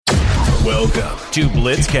Welcome to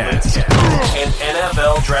BlitzCast, an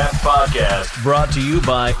NFL Draft podcast brought to you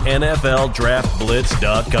by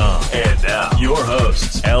NFLDraftBlitz.com. And now, your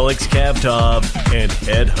hosts, Alex Kavtov and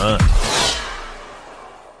Ed Hunt.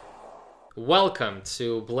 Welcome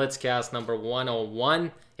to BlitzCast number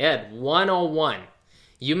 101. Ed, 101.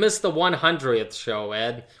 You missed the 100th show,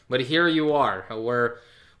 Ed, but here you are.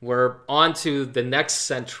 We're on to the next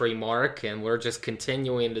century mark, and we're just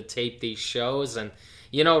continuing to tape these shows. And,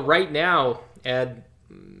 you know, right now, Ed,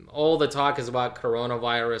 all the talk is about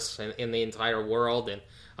coronavirus in the entire world. And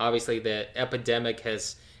obviously the epidemic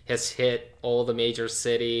has hit all the major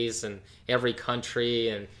cities and every country,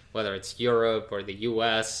 and whether it's Europe or the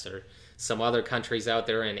U.S. or some other countries out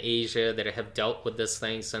there in Asia that have dealt with this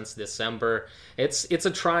thing since December. It's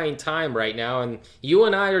a trying time right now, and you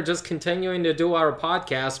and I are just continuing to do our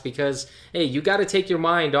podcast because, hey, you got to take your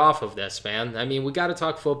mind off of this, man. I mean, we got to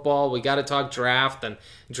talk football, we got to talk draft, and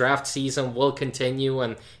draft season will continue,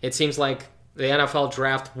 and it seems like the NFL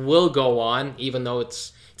draft will go on, even though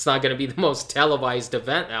it's not going to be the most televised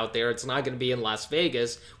event out there. It's not going to be in Las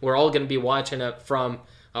Vegas. We're all going to be watching it from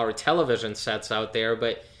our television sets out there,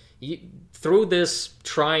 but through this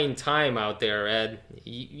trying time out there, Ed,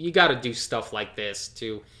 you got to do stuff like this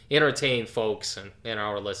to entertain folks and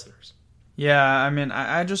our listeners. Yeah, I mean,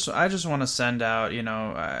 I just want to send out,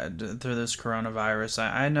 through this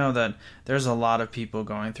coronavirus, I know that there's a lot of people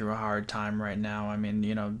going through a hard time right now. I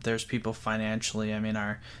mean, there's people financially. I mean,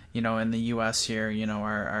 in the U.S. here,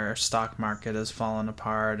 our stock market has fallen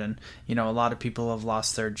apart, and, a lot of people have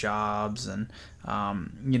lost their jobs, and,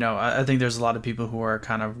 I think there's a lot of people who are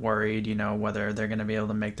kind of worried, whether they're going to be able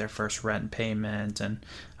to make their first rent payment, and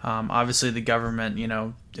obviously the government,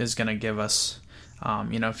 is going to give us,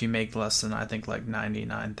 if you make less than, I think, like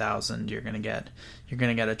 99,000, you're gonna get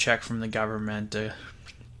a check from the government to,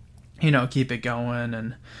 keep it going,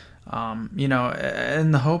 and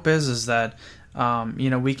and the hope is that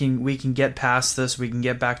we can get past this, we can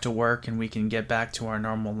get back to work, and we can get back to our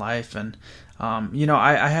normal life. And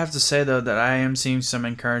I have to say though that I am seeing some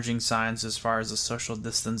encouraging signs as far as the social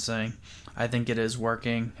distancing. I think it is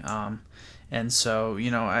working, and so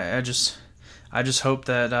I just hope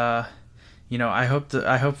that. I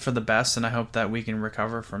hope for the best, and I hope that we can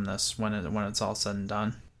recover from this when it's all said and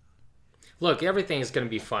done. Look, everything is going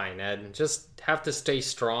to be fine, Ed. Just have to stay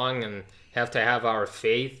strong and have to have our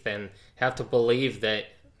faith and have to believe that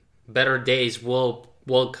better days will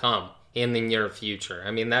come in the near future.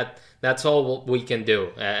 I mean, that's all we can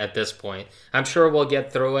do at this point. I'm sure we'll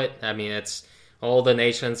get through it. I mean, it's all the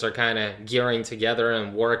nations are kind of gearing together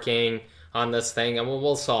and working on this thing, and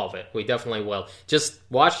we'll solve it. We definitely will. Just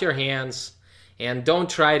wash your hands. And don't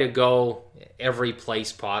try to go every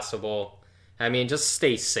place possible. I mean, just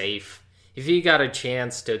stay safe. If you got a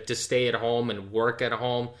chance to stay at home and work at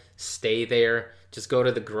home, stay there. Just go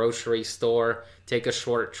to the grocery store, take a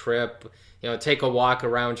short trip, take a walk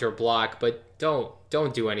around your block, but don't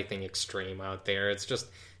do anything extreme out there. It's just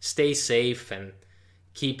stay safe and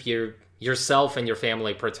keep yourself and your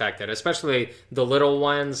family protected, especially the little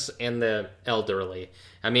ones and the elderly.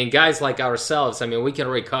 I mean, guys like ourselves, we can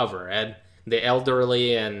recover, Ed. The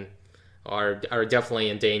elderly and are definitely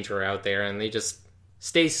in danger out there, and they just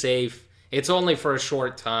stay safe. It's only for a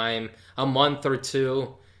short time, a month or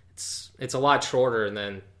two. It's a lot shorter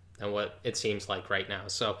than what it seems like right now.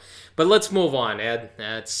 So, but let's move on, Ed.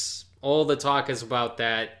 That's all the talk is about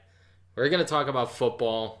that. We're going to talk about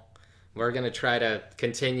football. We're going to try to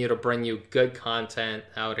continue to bring you good content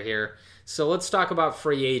out here. So let's talk about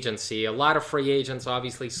free agency. A lot of free agents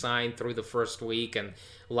obviously signed through the first week, and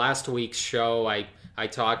last week's show I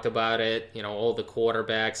talked about it, all the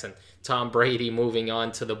quarterbacks and Tom Brady moving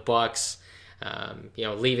on to the Bucs,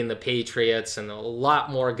 leaving the Patriots, and a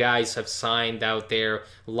lot more guys have signed out there,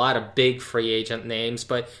 a lot of big free agent names,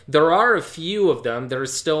 but there are a few of them that are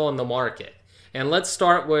still on the market. And let's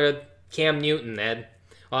start with Cam Newton, Ed.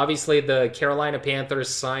 Obviously, the Carolina Panthers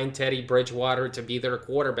signed Teddy Bridgewater to be their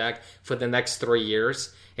quarterback for the next 3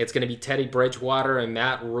 years. It's going to be Teddy Bridgewater and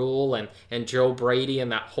Matt Rule and Joe Brady and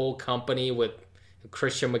that whole company with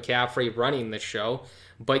Christian McCaffrey running the show.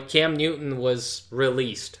 But Cam Newton was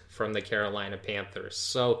released from the Carolina Panthers.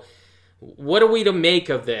 So what are we to make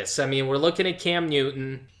of this? I mean, we're looking at Cam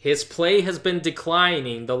Newton. His play has been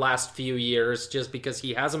declining the last few years just because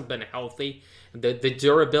he hasn't been healthy. The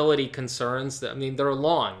durability concerns, they're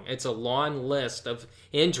long. It's a long list of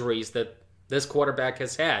injuries that this quarterback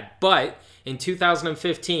has had. But in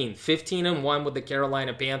 2015, 15-1 with the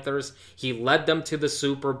Carolina Panthers, he led them to the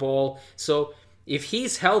Super Bowl. So if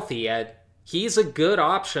he's healthy, Ed, he's a good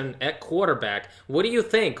option at quarterback. What do you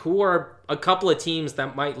think? Who are a couple of teams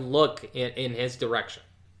that might look in his direction?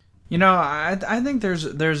 I think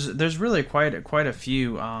there's really quite a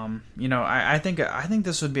few. I think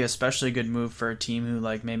this would be especially a good move for a team who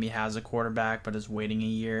like maybe has a quarterback but is waiting a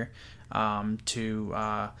year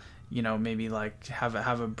to maybe like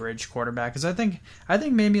have a bridge quarterback, because I think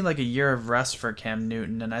maybe like a year of rest for Cam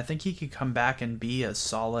Newton, and I think he could come back and be a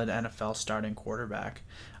solid NFL starting quarterback.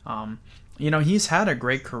 He's had a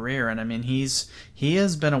great career, and I mean he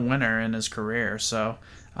has been a winner in his career, so.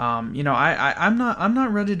 I'm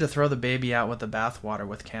not ready to throw the baby out with the bathwater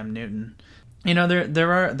with Cam Newton.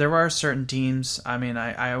 There are certain teams. I mean,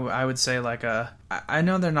 I would say like I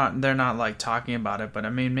know they're not like talking about it, but I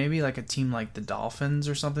mean maybe like a team like the Dolphins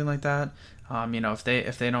or something like that.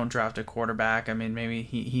 If they don't draft a quarterback, I mean maybe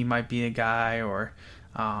he might be a guy, or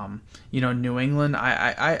New England.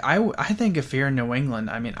 I think if you're in New England,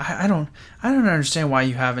 I mean I don't understand why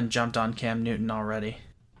you haven't jumped on Cam Newton already.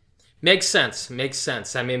 Makes sense.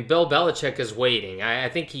 I mean, Bill Belichick is waiting. I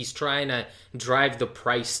think he's trying to drive the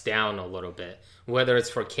price down a little bit, whether it's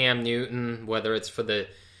for Cam Newton, whether it's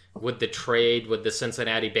with the trade with the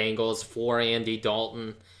Cincinnati Bengals for Andy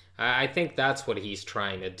Dalton. I think that's what he's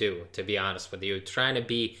trying to do, to be honest with you. Trying to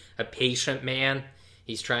be a patient man.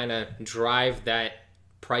 He's trying to drive that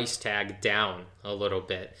price tag down a little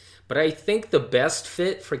bit. But I think the best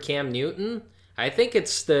fit for Cam Newton, I think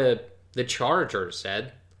it's the Chargers,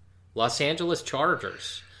 Ed. Los Angeles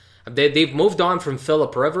Chargers. They've moved on from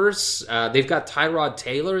Phillip Rivers. They've got Tyrod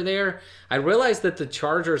Taylor there. I realize that the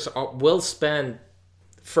Chargers will spend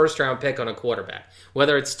first-round pick on a quarterback.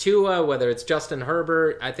 Whether it's Tua, whether it's Justin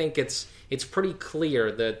Herbert, I think it's pretty clear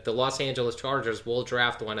that the Los Angeles Chargers will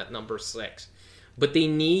draft one at number 6. But they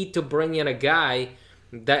need to bring in a guy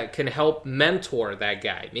that can help mentor that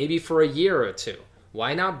guy, maybe for a year or two.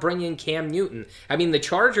 Why not bring in Cam Newton? I mean, the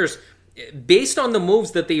Chargers, based on the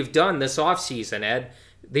moves that they've done this offseason, Ed,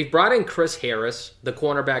 they've brought in Chris Harris, the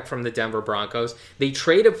cornerback from the Denver Broncos. They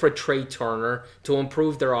traded for Trey Turner to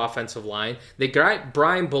improve their offensive line. They got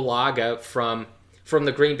Brian Bulaga from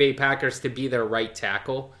the Green Bay Packers to be their right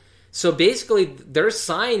tackle. So basically, their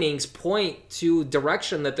signings point to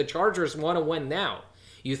direction that the Chargers want to win now.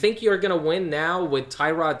 You think you're going to win now with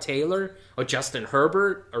Tyrod Taylor or Justin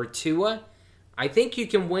Herbert or Tua? I think you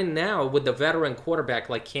can win now with the veteran quarterback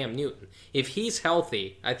like Cam Newton. If he's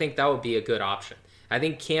healthy, I think that would be a good option. I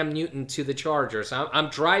think Cam Newton to the Chargers. I'm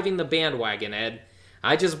driving the bandwagon, Ed.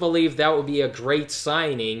 I just believe that would be a great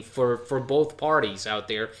signing for both parties out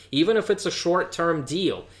there, even if it's a short-term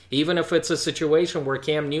deal, even if it's a situation where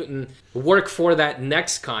Cam Newton work for that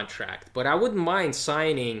next contract. But I wouldn't mind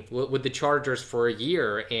signing with the Chargers for a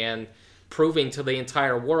year and proving to the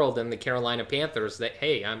entire world and the Carolina Panthers that,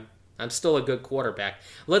 hey, I'm still a good quarterback.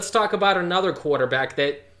 Let's talk about another quarterback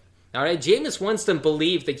that, all right, Jameis Winston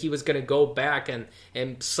believed that he was going to go back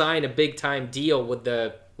and sign a big-time deal with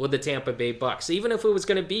the Tampa Bay Bucks. Even if it was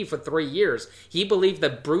going to be for 3 years, he believed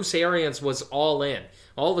that Bruce Arians was all in.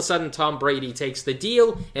 All of a sudden, Tom Brady takes the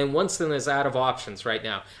deal, and Winston is out of options right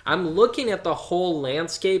now. I'm looking at the whole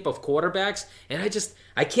landscape of quarterbacks, and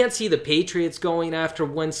I can't see the Patriots going after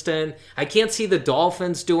Winston. I can't see the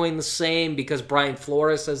Dolphins doing the same because Brian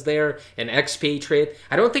Flores is there, an expatriate.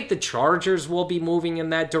 I don't think the Chargers will be moving in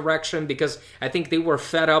that direction because I think they were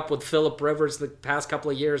fed up with Phillip Rivers the past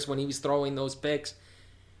couple of years when he was throwing those picks.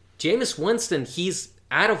 Jameis Winston, he's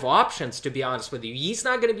out of options, to be honest with you. He's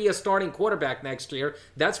not going to be a starting quarterback next year.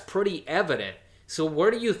 That's pretty evident. So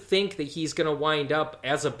where do you think that he's going to wind up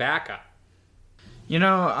as a backup?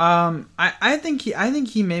 I think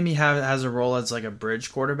he maybe has a role as like a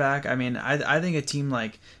bridge quarterback. I mean, I think a team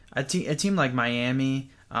like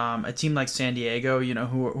Miami, a team like San Diego,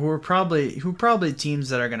 who are probably teams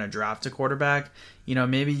that are going to draft a quarterback.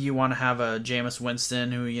 Maybe you want to have a Jameis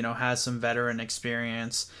Winston who has some veteran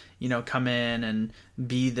experience. Come in and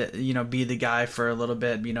be the guy for a little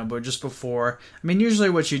bit, but just before. I mean,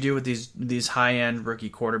 usually what you do with these high-end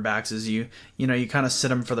rookie quarterbacks is you kind of sit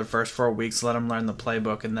them for the first 4 weeks, let them learn the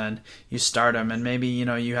playbook, and then you start them. And maybe,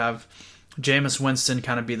 you have Jameis Winston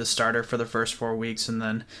kind of be the starter for the first 4 weeks, and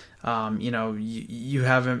then, you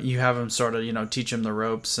have him sort of, teach him the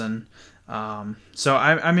ropes. And so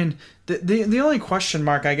I mean, the only question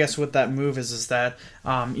mark, I guess, with that move is that,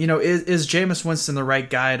 is Jameis Winston the right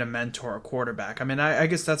guy to mentor a quarterback? I mean, I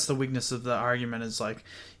guess that's the weakness of the argument is like,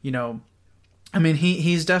 I mean,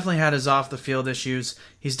 he's definitely had his off the field issues.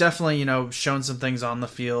 He's definitely, shown some things on the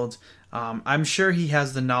field. I'm sure he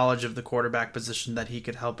has the knowledge of the quarterback position that he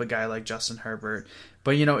could help a guy like Justin Herbert.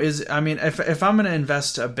 But, if I'm going to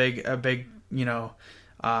invest a big,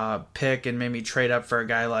 pick and maybe trade up for a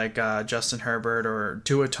guy like Justin Herbert or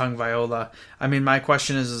Tua Tagovailoa. I mean, my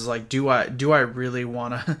question is like, do I really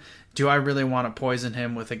want to do I really want to poison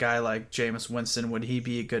him with a guy like Jameis Winston? Would he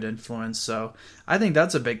be a good influence? So I think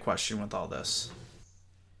that's a big question with all this.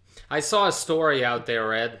 I saw a story out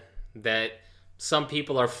there, Ed, that some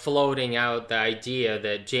people are floating out the idea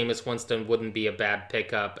that Jameis Winston wouldn't be a bad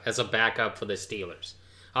pickup as a backup for the Steelers.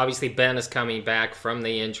 Obviously, Ben is coming back from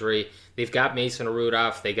the injury. They've got Mason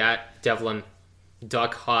Rudolph. They got Devlin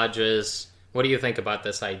Duck Hodges. What do you think about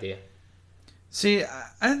this idea? See,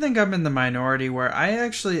 I think I'm in the minority where I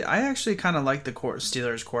actually kind of like the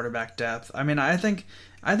Steelers quarterback depth. I mean, I think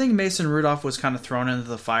Mason Rudolph was kind of thrown into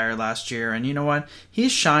the fire last year, and you know what? He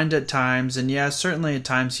shined at times, and yeah, certainly at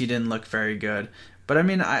times he didn't look very good. But I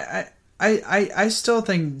mean, I still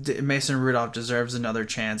think Mason Rudolph deserves another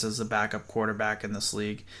chance as the backup quarterback in this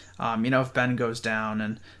league. If Ben goes down,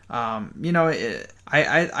 and I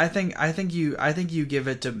think you give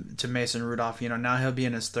it to Mason Rudolph. Now he'll be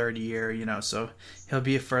in his third year. So he'll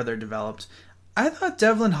be further developed. I thought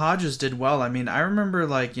Devlin Hodges did well. I mean, I remember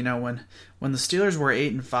when the Steelers were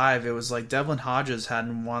 8-5, it was like Devlin Hodges had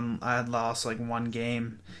lost like one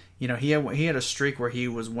game. He had a streak where he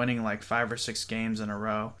was winning like 5 or 6 games in a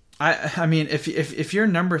row. I mean, if your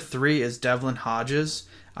number 3 is Devlin Hodges,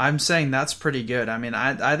 I'm saying that's pretty good. I mean,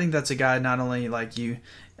 I think that's a guy not only like you.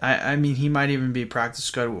 I mean, he might even be practice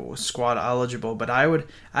squad eligible, but I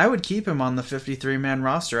would keep him on the 53-man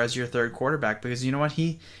roster as your third quarterback because you know what,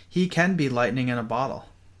 he can be lightning in a bottle.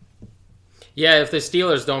 Yeah, if the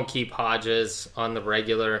Steelers don't keep Hodges on the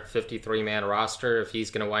regular 53-man roster, if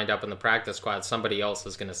he's going to wind up in the practice squad, somebody else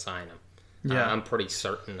is going to sign him. Yeah, I'm pretty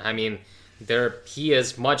certain. I mean, he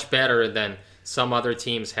is much better than some other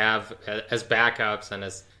teams have as backups, and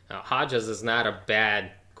as Hodges is not a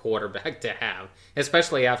bad quarterback to have,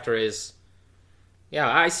 especially after his.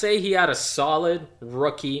 Yeah, I say he had a solid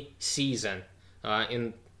rookie season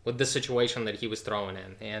with the situation that he was thrown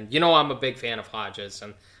in, and I'm a big fan of Hodges,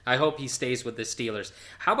 and I hope he stays with the Steelers.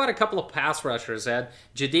 How about a couple of pass rushers, Ed?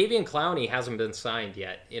 Jadeveon Clowney hasn't been signed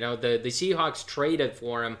yet. The Seahawks traded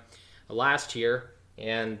for him last year.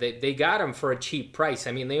 And they got him for a cheap price.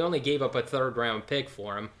 I mean, they only gave up a third-round pick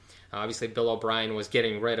for him. Obviously, Bill O'Brien was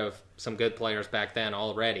getting rid of some good players back then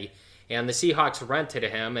already. And the Seahawks rented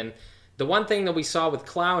him. And the one thing that we saw with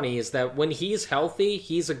Clowney is that when he's healthy,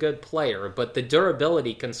 he's a good player. But the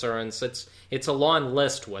durability concerns, it's a long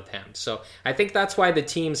list with him. So I think that's why the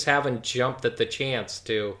teams haven't jumped at the chance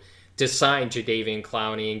to sign Jadeveon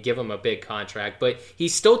Clowney and give him a big contract. But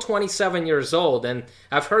he's still 27 years old, and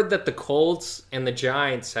I've heard that the Colts and the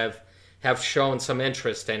Giants have shown some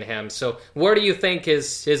interest in him. So where do you think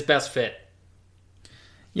is his best fit?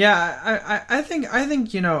 Yeah, I think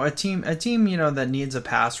a team that needs a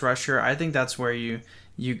pass rusher, I think that's where you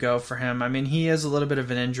go for him. I mean, he is a little bit of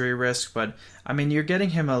an injury risk, but I mean, you're getting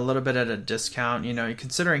him a little bit at a discount,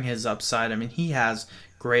 considering his upside. I mean, he has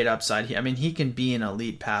great upside. He can be an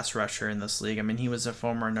elite pass rusher in this league. I mean, he was a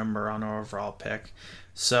former number 1 overall pick.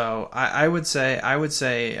 So I would say,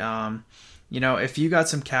 if you got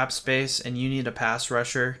some cap space and you need a pass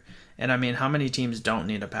rusher, and I mean, how many teams don't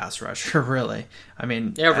need a pass rusher, really? I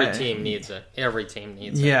mean, every team needs it. Every team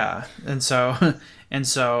needs it. Yeah, and so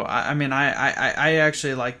I mean, I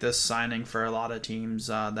actually like this signing for a lot of teams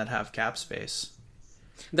that have cap space.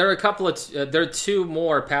 There are 2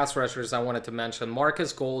 more pass rushers I wanted to mention.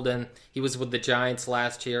 Marcus Golden, he was with the Giants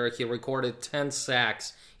last year. He recorded 10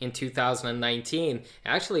 sacks in 2019.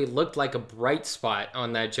 Actually looked like a bright spot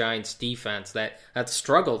on that Giants defense that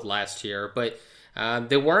struggled last year. But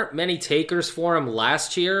there weren't many takers for him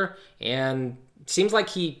last year, and it seems like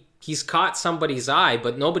he's caught somebody's eye,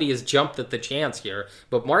 but nobody has jumped at the chance here.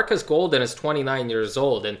 But Marcus Golden is 29 years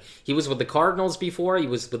old, and he was with the Cardinals before, he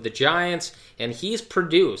was with the Giants, and he's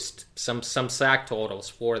produced some sack totals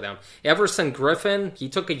for them. Everson Griffin, he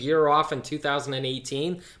took a year off in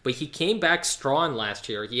 2018, but he came back strong last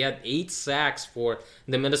year. He had 8 sacks for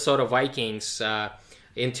the Minnesota Vikings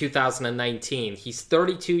in 2019. He's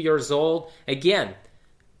 32 years old. Again,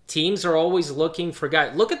 teams are always looking for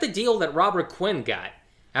guys. Look at the deal that Robert Quinn got.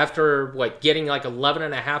 After, getting like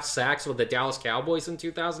 11.5 sacks with the Dallas Cowboys in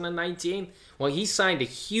 2019? Well, he signed a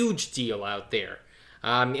huge deal out there.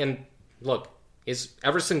 And look, is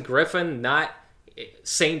Everson Griffin not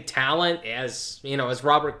same talent as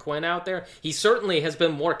Robert Quinn out there? He certainly has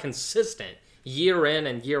been more consistent year in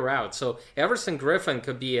and year out. So Everson Griffin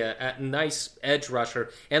could be a nice edge rusher.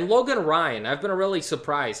 And Logan Ryan, I've been really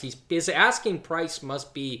surprised. His asking price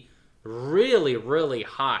must be really, really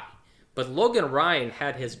high. But Logan Ryan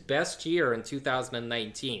had his best year in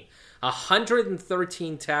 2019.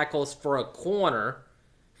 113 tackles for a corner,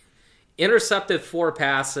 intercepted 4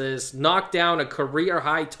 passes, knocked down a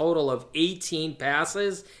career-high total of 18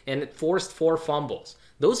 passes, and forced 4 fumbles.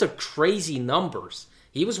 Those are crazy numbers.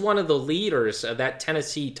 He was one of the leaders of that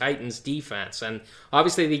Tennessee Titans defense. And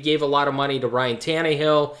obviously they gave a lot of money to Ryan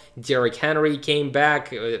Tannehill. Derrick Henry came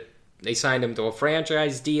back. They signed him to a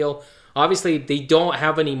franchise deal. Obviously they don't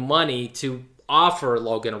have any money to offer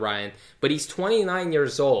Logan Ryan, but he's 29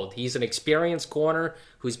 years old. He's an experienced corner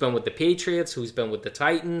who's been with the Patriots, who's been with the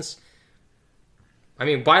Titans. I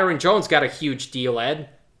mean, Byron Jones got a huge deal, Ed.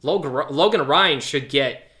 Logan Ryan should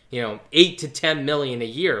get, 8 to 10 million a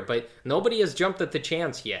year, but nobody has jumped at the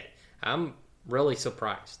chance yet. I'm really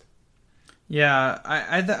surprised. Yeah,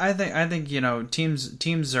 I think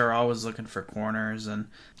teams are always looking for corners, and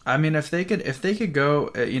I mean if they could go,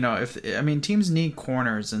 teams need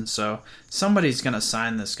corners, and so somebody's gonna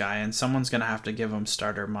sign this guy, and someone's gonna have to give him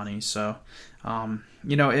starter money. So,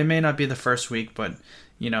 it may not be the first week, but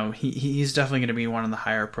he's definitely going to be one of the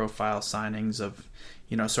higher profile signings of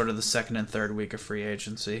sort of the second and third week of free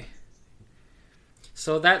agency.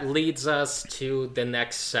 So that leads us to the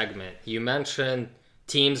next segment. You mentioned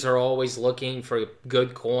teams are always looking for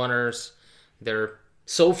good corners. There are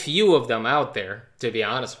so few of them out there, to be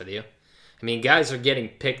honest with you. I mean, guys are getting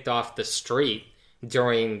picked off the street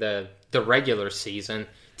during the regular season.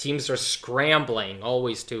 Teams are scrambling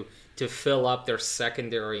always to fill up their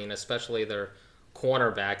secondary and especially their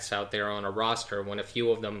cornerbacks out there on a roster when a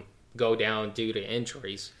few of them go down due to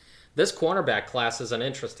injuries. This cornerback class is an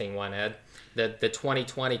interesting one, Ed. The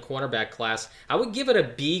 2020 cornerback class, I would give it a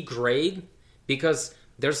B grade because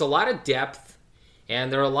there's a lot of depth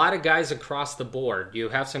and there are a lot of guys across the board. You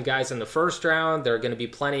have some guys in the first round. There are going to be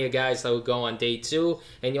plenty of guys that will go on day 2,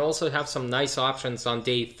 and you also have some nice options on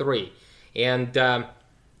day 3. And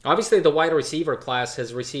obviously the wide receiver class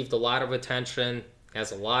has received a lot of attention,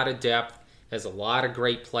 has a lot of depth, has a lot of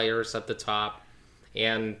great players at the top.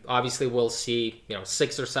 And obviously we'll see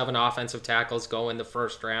 6 or 7 offensive tackles go in the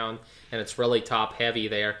first round, and it's really top heavy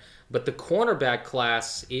there. But the cornerback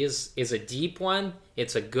class is a deep one.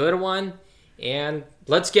 It's a good one. And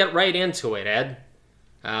let's get right into it, Ed.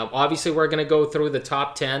 Obviously we're going to go through the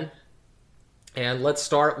top 10. And let's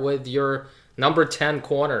start with your number 10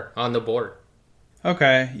 corner on the board.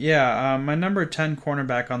 Okay, yeah. My number 10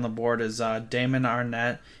 cornerback on the board is Damon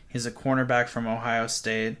Arnett. He's a cornerback from Ohio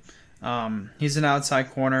State. He's an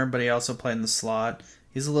outside corner, but he also played in the slot.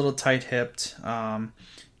 He's a little tight-hipped,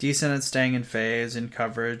 decent at staying in phase, in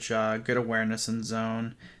coverage, good awareness in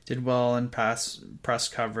zone, did well in press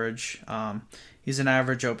coverage. He's an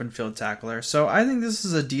average open field tackler. So I think this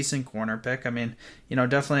is a decent corner pick. I mean,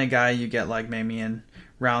 definitely a guy you get like maybe in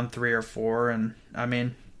round 3 or 4, and I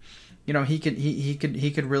mean, he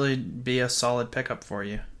could really be a solid pickup for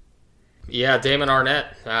you. Yeah, Damon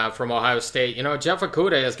Arnett from Ohio State. Jeff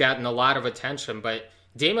Okudah has gotten a lot of attention, but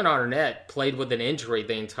Damon Arnett played with an injury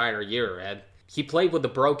the entire year, Ed. He played with a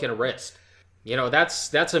broken wrist.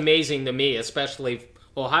 That's amazing to me, especially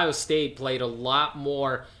Ohio State played a lot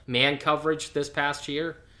more man coverage this past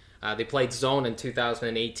year. They played zone in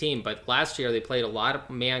 2018, but last year they played a lot of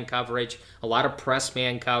man coverage, a lot of press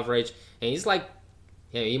man coverage, and he's like,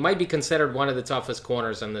 he might be considered one of the toughest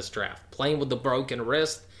corners in this draft. Playing with the broken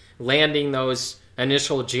wrist, landing those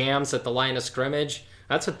initial jams at the line of scrimmage,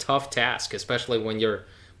 that's a tough task, especially when you're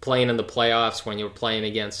playing in the playoffs, when you're playing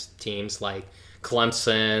against teams like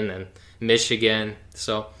Clemson and Michigan.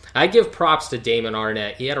 So I give props to Damon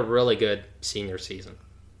Arnett. He had a really good senior season.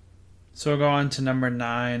 So we'll go on to number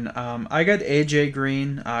 9. I got A.J.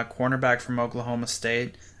 Green, cornerback from Oklahoma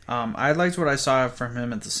State. I liked what I saw from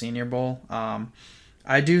him at the Senior Bowl.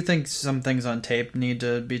 I do think some things on tape need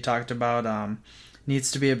to be talked about.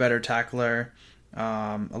 Needs to be a better tackler,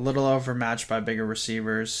 a little overmatched by bigger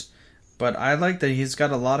receivers. But I like that he's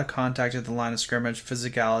got a lot of contact at the line of scrimmage,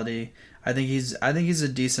 physicality. I think he's a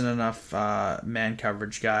decent enough man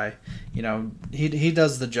coverage guy. He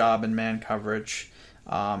does the job in man coverage.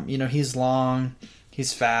 He's long,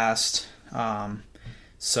 he's fast.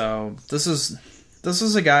 So this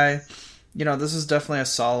is a guy. This is definitely a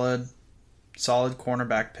solid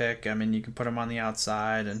cornerback pick. I mean, you can put him on the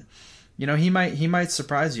outside, and he might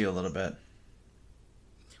surprise you a little bit.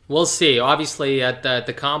 We'll see. Obviously, at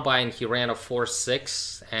the combine, he ran a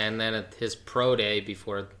 4.6, and then at his pro day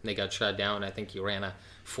before they got shut down, I think he ran a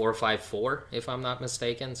 4.54, if I'm not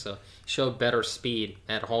mistaken. So showed better speed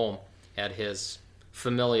at home at his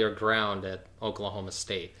familiar ground at Oklahoma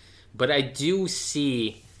State. But I do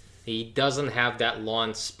see he doesn't have that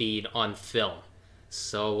launch speed on film.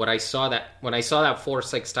 So when I saw that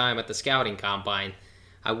 4.6 time at the scouting combine,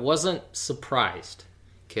 I wasn't surprised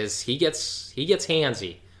because he gets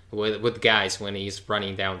handsy with guys when he's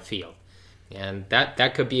running downfield. And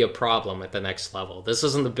that could be a problem at the next level. This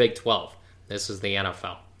isn't the Big 12. This is the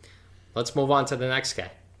NFL. let's move on to the next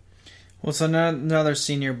guy. Well, so another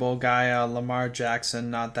Senior Bowl guy, Lamar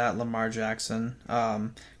Jackson, not that Lamar Jackson,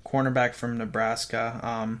 cornerback from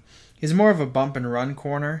Nebraska. He's more of a bump and run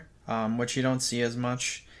corner, which you don't see as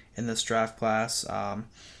much in this draft class.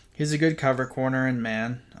 He's a good cover corner and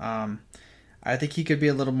man. I think he could be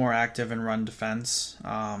a little more active in run defense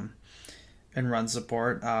and run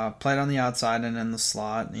support. Played on the outside and in the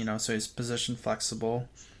slot, so he's position flexible.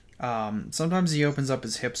 Sometimes he opens up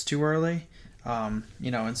his hips too early.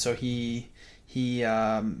 And so he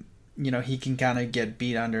can kind of get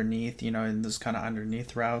beat underneath, in those kind of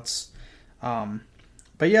underneath routes.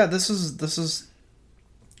 But yeah, this is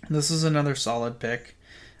another solid pick.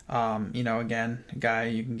 Again, a guy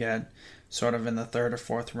you can get sort of in the third or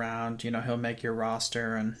fourth round. He'll make your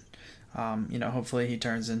roster, and hopefully he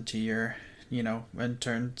turns into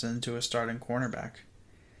turns into a starting cornerback.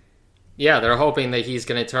 Yeah, they're hoping that he's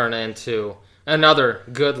going to turn into another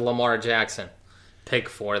good Lamar Jackson pick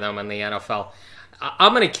for them in the NFL.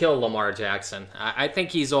 I'm going to kill Lamar Jackson. I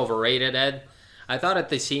think he's overrated, Ed. I thought at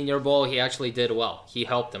the Senior Bowl he actually did well. He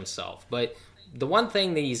helped himself. But the one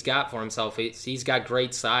thing that he's got for himself is he's got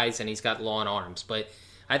great size and he's got long arms. But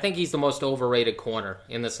I think he's the most overrated corner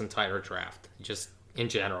in this entire draft, just in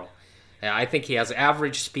general. I think he has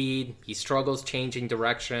average speed. He struggles changing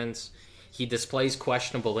directions. He displays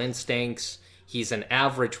questionable instincts. He's an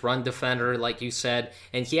average run defender, like you said,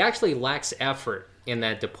 and he actually lacks effort in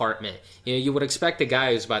that department. You would expect a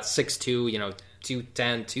guy who's about 6'2",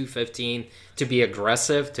 210, 215 to be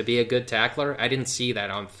aggressive, to be a good tackler. I didn't see that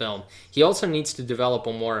on film. He also needs to develop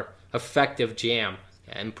a more effective jam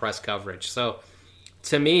and press coverage. So,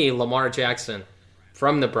 to me, Lamar Jackson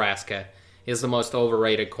from Nebraska is the most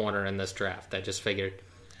overrated corner in this draft. I just figured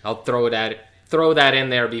I'll throw that in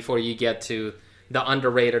there before you get to the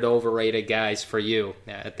underrated, overrated guys for you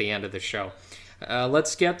at the end of the show.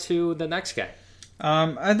 Let's get to the next guy.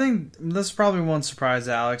 I think this probably won't surprise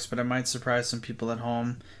Alex, but it might surprise some people at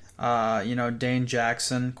home. Dane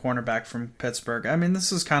Jackson, cornerback from Pittsburgh. I mean,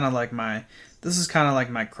 this is kind of like my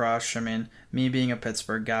crush. I mean, me being a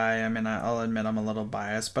Pittsburgh guy, I mean, I'll admit I'm a little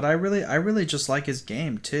biased, but I really just like his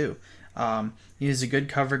game too. He's a good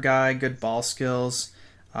cover guy, good ball skills.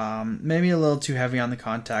 Maybe a little too heavy on the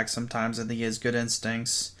contact sometimes. I think he has good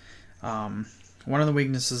instincts. One of the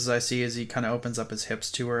weaknesses I see is he kind of opens up his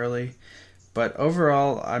hips too early. But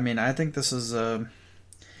overall, I mean, I think this is a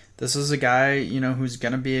guy, who's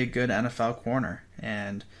going to be a good NFL corner.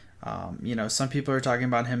 And, some people are talking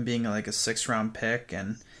about him being like a 6th-round pick.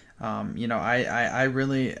 And, I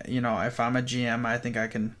really, if I'm a GM, I think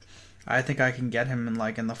I can get him in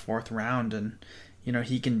the 4th round. And,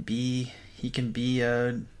 he can be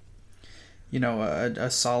a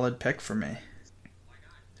solid pick for me.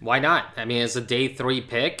 Why not? I mean, as a day 3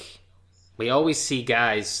 pick, we always see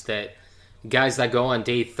guys that go on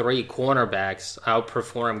day 3, cornerbacks,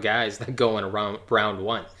 outperform guys that go in round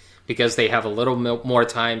 1 because they have a little more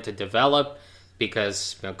time to develop,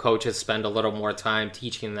 because coaches spend a little more time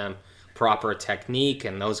teaching them proper technique,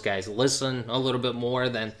 and those guys listen a little bit more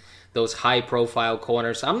than those high-profile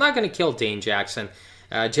corners. I'm not going to kill Dane Jackson.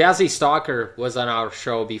 Jazzy Stalker was on our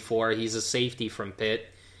show before. He's a safety from Pitt,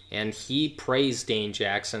 and he praised Dane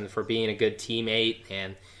Jackson for being a good teammate.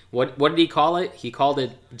 And what did he call it? He called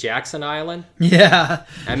it Jackson Island. Yeah,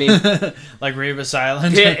 I mean, like Revis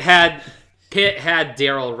Island. Pitt had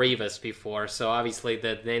Darrell Revis before, so obviously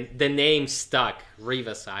the name stuck,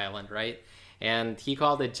 Revis Island, right? And he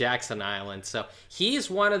called it Jackson Island. So he's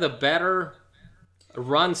one of the better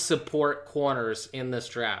run support corners in this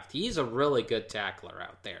draft. He's a really good tackler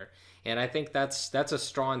out there, and I think that's a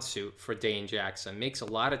strong suit for Dane Jackson. Makes a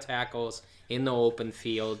lot of tackles in the open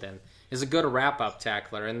field and is a good wrap-up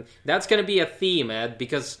tackler. And that's going to be a theme, Ed,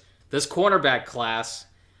 because this cornerback class,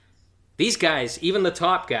 these guys, even the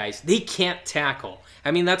top guys, they can't tackle.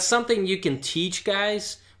 I mean, that's something you can teach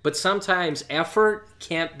guys, but sometimes effort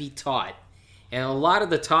can't be taught. And a lot of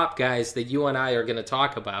the top guys that you and I are going to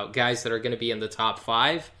talk about, guys that are going to be in the top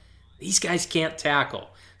 5, these guys can't tackle.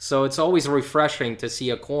 So it's always refreshing to see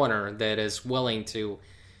a corner that is willing to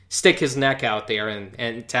stick his neck out there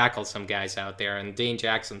and tackle some guys out there. And Dane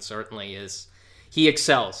Jackson certainly is. He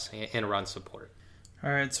excels in run support. All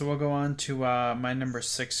right, so we'll go on to my number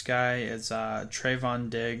 6 guy is Trayvon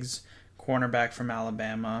Diggs, cornerback from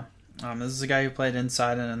Alabama. This is a guy who played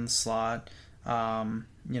inside and in the slot. And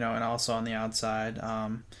also on the outside.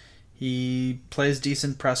 He plays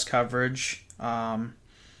decent press coverage.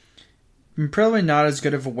 Probably not as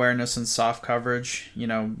good of awareness in soft coverage.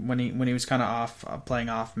 When he was kind of off playing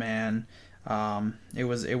off man,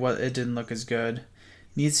 it didn't look as good.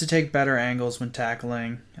 Needs to take better angles when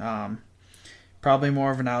tackling. probably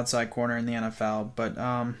more of an outside corner in the NFL. But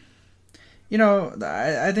you know,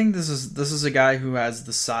 I think this is a guy who has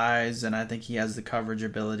the size, and I think he has the coverage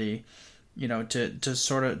ability, you know, to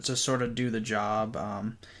sort of do the job.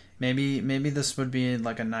 Maybe this would be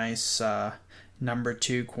like a nice number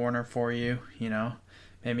 2 corner for you. You know,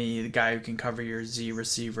 maybe the guy who can cover your Z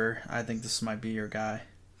receiver. I think this might be your guy.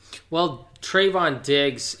 Well, Trayvon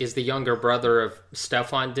Diggs is the younger brother of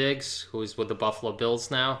Stephon Diggs, who is with the Buffalo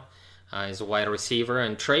Bills now. He's a wide receiver,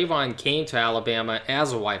 and Trayvon came to Alabama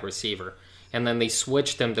as a wide receiver, and then they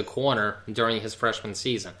switched him to corner during his freshman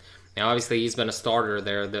season. Now, obviously, he's been a starter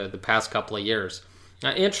there the past couple of years.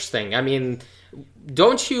 Interesting. I mean,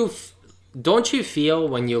 don't you feel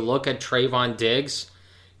when you look at Trayvon Diggs,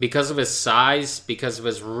 because of his size, because of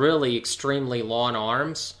his really extremely long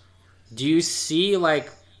arms, do you see like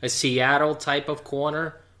a Seattle type of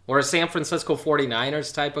corner or a San Francisco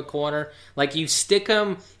 49ers type of corner? Like you stick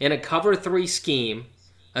him in a cover 3 scheme,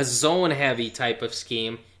 a zone heavy type of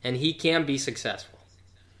scheme, and he can be successful.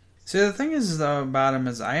 See, the thing is though about him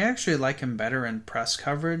is I actually like him better in press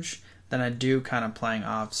coverage than I do kind of playing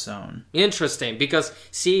off zone. Interesting, because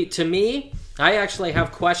see, to me, I actually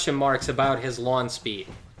have question marks about his lawn speed.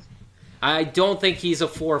 I don't think he's a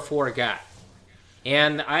 4-4 guy.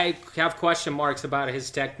 And I have question marks about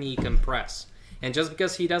his technique in press. And just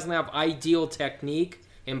because he doesn't have ideal technique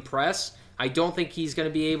in press, I don't think he's going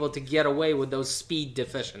to be able to get away with those speed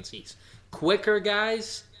deficiencies. Quicker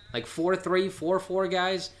guys, like 4-3, 4-4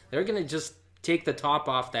 guys, they're going to just take the top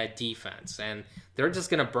off that defense. And they're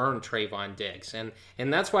just going to burn Trayvon Diggs. And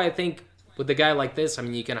that's why I think with a guy like this, I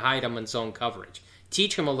mean, you can hide him in zone coverage.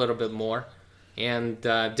 Teach him a little bit more. And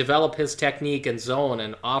develop his technique in zone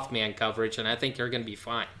and off-man coverage, and I think you're going to be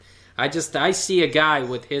fine. I see a guy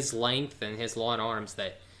with his length and his long arms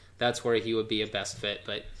that's where he would be a best fit.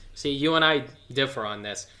 But see, you and I differ on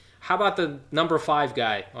this. How about the number 5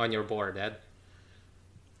 guy on your board, Ed?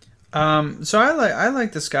 So I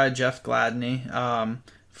like this guy Jeff Gladney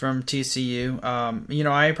from TCU. You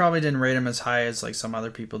know, I probably didn't rate him as high as like some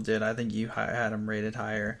other people did. I think you had him rated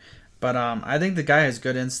higher. But I think the guy has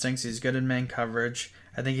good instincts. He's good in man coverage.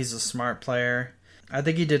 I think he's a smart player. I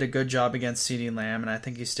think he did a good job against CeeDee Lamb, and I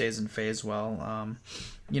think he stays in phase well.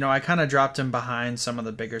 You know, I kind of dropped him behind some of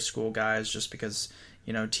the bigger school guys just because,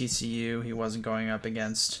 you know, TCU, he wasn't going up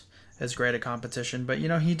against as great a competition. But, you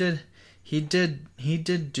know, he did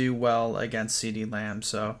do well against CeeDee Lamb.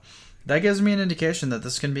 So that gives me an indication that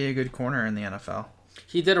this can be a good corner in the NFL.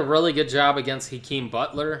 He did a really good job against Hakeem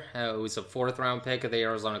Butler, who was a 4th-round pick of the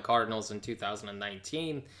Arizona Cardinals in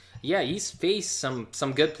 2019. Yeah, he's faced some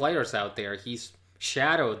good players out there. He's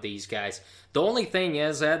shadowed these guys. The only thing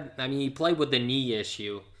is, Ed, I mean, he played with the knee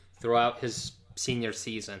issue throughout his senior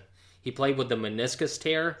season. He played with the meniscus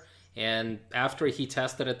tear, and after he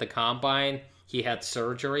tested at the combine, he had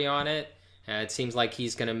surgery on it. It seems like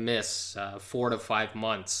he's going to miss 4 to 5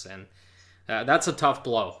 months, and that's a tough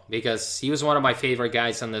blow because he was one of my favorite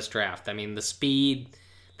guys in this draft. I mean, the speed,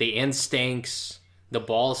 the instincts, the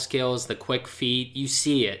ball skills, the quick feet, you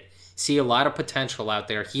see it. See a lot of potential out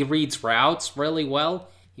there. He reads routes really well.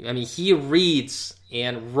 I mean, he reads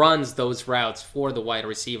and runs those routes for the wide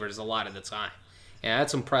receivers a lot of the time. And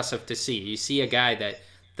that's impressive to see. You see a guy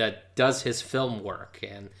that does his film work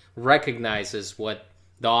and recognizes what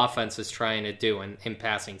the offense is trying to do in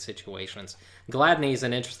passing situations. Gladney's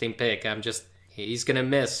an interesting pick. He's going to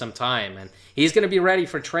miss some time, and he's going to be ready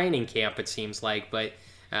for training camp, it seems like, but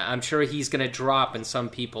I'm sure he's going to drop in some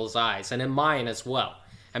people's eyes, and in mine as well.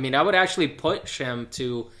 I mean, I would actually push him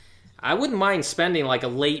to, I wouldn't mind spending like a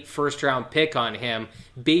late first-round pick on him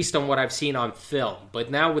based on what I've seen on film,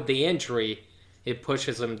 but now with the injury, it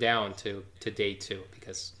pushes him down to day 2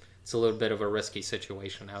 because it's a little bit of a risky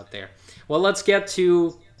situation out there. Well, let's get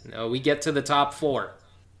to, we get to the top 4.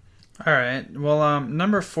 All right. Well,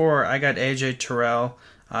 number 4, I got A.J. Terrell,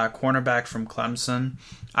 cornerback from Clemson.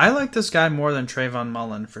 I like this guy more than Trayvon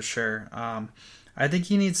Mullen for sure. I think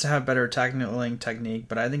he needs to have better tackling technique,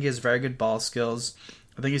 but I think he has very good ball skills.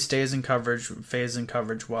 I think he stays in coverage, phase in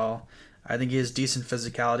coverage well. I think he has decent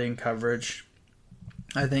physicality in coverage.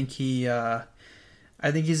 I think he's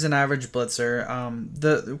an average blitzer.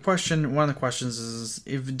 One of the questions is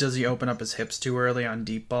does he open up his hips too early on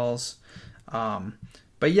deep balls?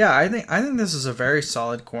 But yeah, I think this is a very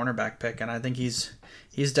solid cornerback pick, and I think he's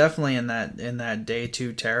definitely in that day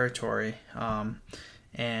 2 territory.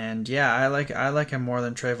 And yeah, I like him more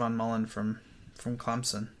than Trayvon Mullen from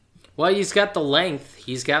Clemson. Well, he's got the length.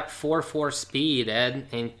 He's got 4.4 speed, Ed,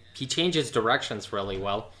 and he changes directions really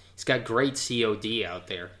well. He's got great COD out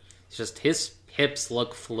there. It's just his hips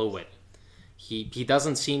look fluid. He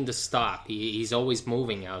doesn't seem to stop. He's always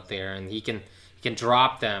moving out there, and he can can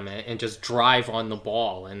drop them and just drive on the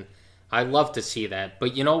ball. And I love to see that.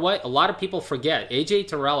 But you know what? A lot of people forget. A.J.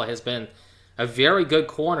 Terrell has been a very good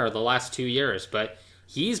corner the last 2 years, but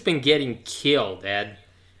he's been getting killed, Ed,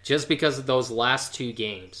 just because of those last 2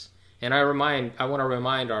 games. And I want to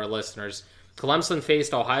remind our listeners, Clemson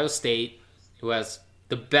faced Ohio State, who has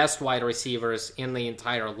the best wide receivers in the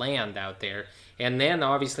entire land out there. And then,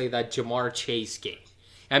 obviously, that Jamar Chase game.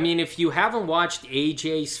 I mean, if you haven't watched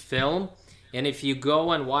AJ's film, and if you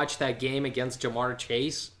go and watch that game against Jamar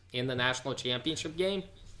Chase in the national championship game,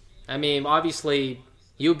 I mean, obviously,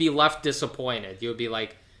 you'll be left disappointed. You'll be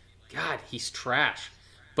like, God, he's trash.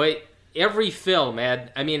 But every film,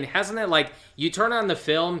 Ed, I mean, hasn't it like, you turn on the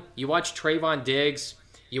film, you watch Trayvon Diggs,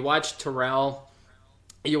 you watch Terrell,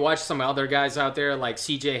 you watch some other guys out there like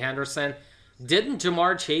C.J. Henderson. Didn't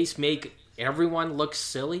Jamar Chase make everyone look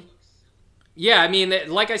silly? Yeah, I mean,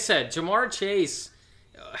 like I said, Jamar Chase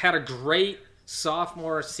had a great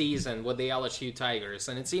sophomore season with the LSU Tigers,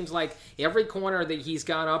 and it seems like every corner that he's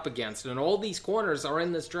gone up against, and all these corners are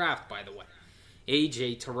in this draft, by the way.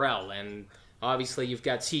 A.J. Terrell, and obviously you've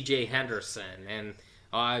got C.J. Henderson, and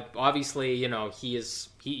obviously, you know, he's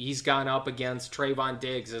gone up against Trayvon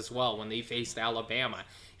Diggs as well when they faced Alabama,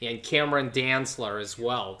 and Cameron Dantzler as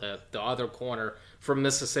well, the other corner from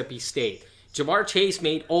Mississippi State. Jamar Chase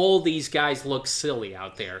made all these guys look silly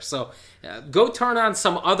out there. So go turn on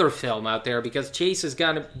some other film out there, because Chase is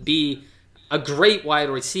going to be a great wide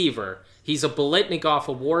receiver. He's a Biletnikoff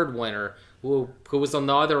Award winner who was on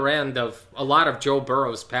the other end of a lot of Joe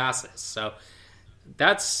Burrow's passes. So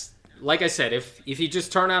that's, like I said, if you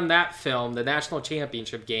just turn on that film, the national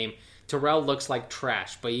championship game, Terrell looks like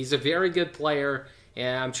trash. But he's a very good player,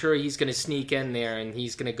 and I'm sure he's going to sneak in there, and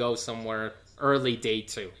he's going to go somewhere early day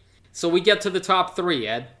 2. So we get to the top 3,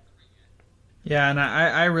 Ed. Yeah, and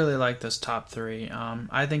I really like this top 3.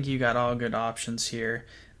 I think you got all good options here.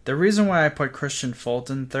 The reason why I put Christian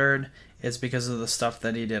Fulton third is because of the stuff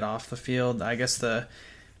that he did off the field. I guess the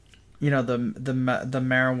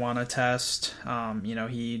marijuana test.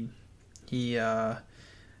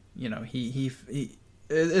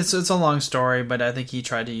 It's a long story, but I think he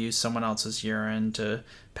tried to use someone else's urine to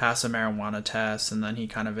pass a marijuana test, and then he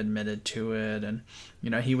kind of admitted to it, and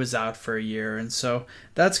he was out for a year, and so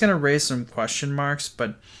that's going to raise some question marks.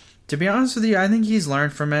 But to be honest with you, I think he's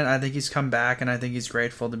learned from it. I think he's come back, and I think he's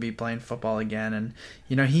grateful to be playing football again. And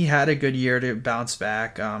he had a good year to bounce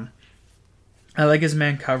back. I like his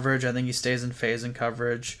man coverage. I think he stays in phase and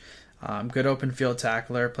coverage. Good open field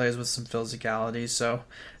tackler, plays with some physicality. So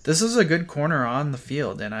this is a good corner on the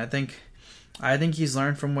field, and I think he's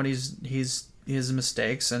learned from what his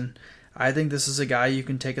mistakes, and I think this is a guy you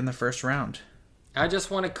can take in the first round. I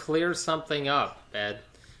just want to clear something up, Ed.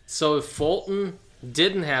 So if Fulton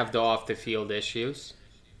didn't have the off the field issues,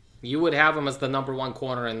 you would have him as the number 1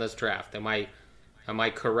 corner in this draft. Am I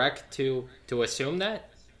correct to assume that?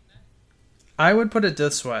 I would put it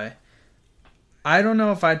this way. I don't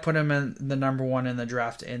know if I'd put him in the number 1 in the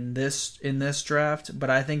draft in this draft, but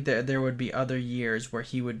I think that there would be other years where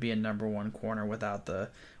he would be a number 1 corner without the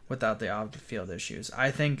off the field issues.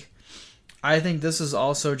 I think this is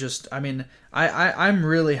also just. I mean, I'm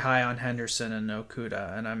really high on Henderson and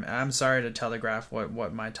Okudah, and I'm sorry to telegraph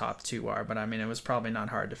what my top 2 are, but I mean, it was probably not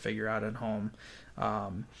hard to figure out at home.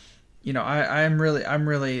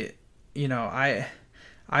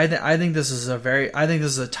 I think this is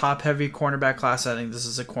a top heavy cornerback class. I think this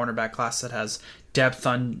is a cornerback class that has depth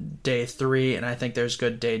on day 3, and I think there's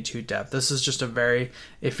good day 2 depth. This is just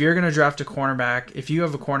if you're going to draft a cornerback, if you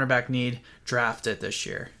have a cornerback need, draft it this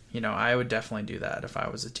year. I would definitely do that if I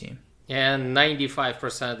was a team. And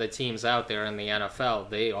 95% of the teams out there in the NFL,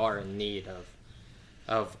 they are in need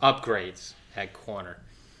of upgrades at corner.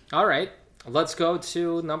 All right, let's go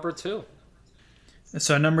to number 2.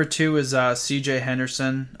 So number 2 is C.J.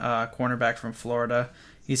 Henderson, cornerback from Florida.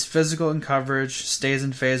 He's physical in coverage, stays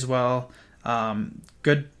in phase well,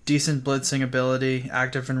 good, decent blitzing ability,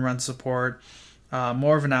 active in run support,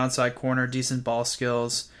 more of an outside corner, decent ball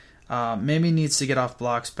skills. Maybe needs to get off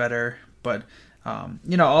blocks better, but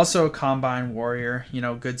also a combine warrior.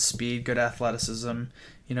 Good speed, good athleticism.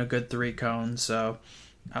 Good 3 cones. So,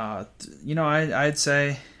 I'd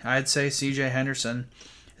say C.J. Henderson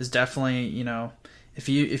is definitely if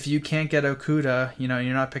you can't get Okudah,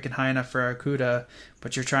 you're not picking high enough for Okudah,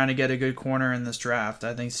 but you're trying to get a good corner in this draft.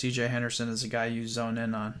 I think C.J. Henderson is a guy you zone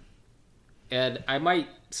in on. And I might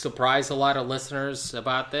surprise a lot of listeners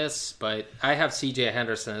about this, but I have C.J.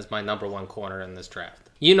 Henderson as my number 1 corner in this draft.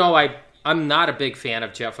 I'm not a big fan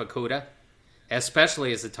of Jeff Okudah,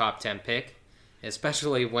 especially as a top 10 pick,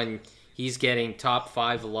 especially when he's getting top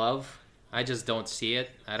 5 love. I just don't see it.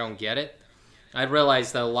 I don't get it. I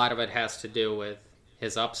realize that a lot of it has to do with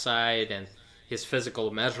his upside and his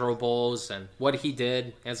physical measurables and what he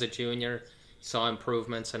did as a junior. Saw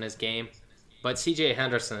improvements in his game. But C.J.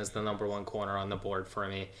 Henderson is the number one corner on the board for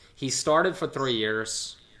me. He started for 3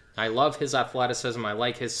 years. I love his athleticism. I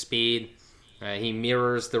like his speed. He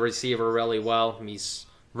mirrors the receiver really well. He's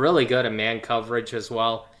really good at man coverage as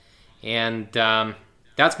well. And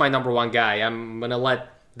that's my number one guy. I'm going to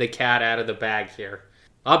let the cat out of the bag here.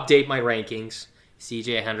 Update my rankings.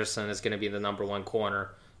 C.J. Henderson is going to be the number one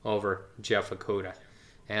corner over Jeff Okudah.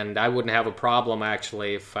 And I wouldn't have a problem,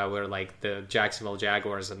 actually, if I were like the Jacksonville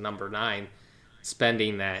Jaguars at number 9,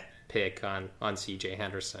 spending that pick on C.J.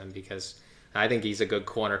 Henderson, because I think he's a good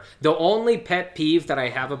corner. The only pet peeve that I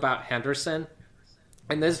have about Henderson,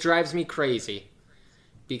 and this drives me crazy,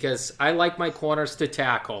 because I like my corners to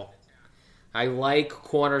tackle. I like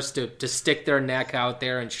corners to stick their neck out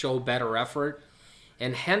there and show better effort.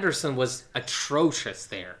 And Henderson was atrocious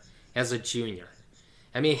there as a junior.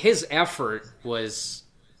 I mean, his effort was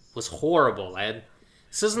horrible, Ed.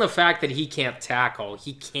 This isn't the fact that he can't tackle.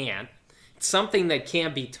 He can't. It's something that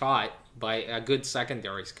can be taught by a good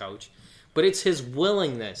secondaries coach. But it's his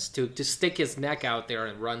willingness to stick his neck out there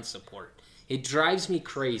and run support. It drives me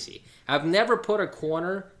crazy. I've never put a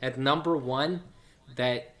corner at number 1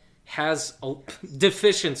 that has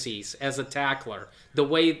deficiencies as a tackler, the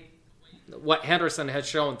way what Henderson has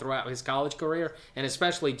shown throughout his college career, and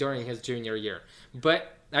especially during his junior year.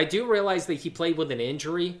 But I do realize that he played with an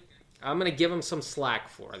injury. I'm going to give him some slack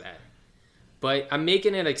for that. But I'm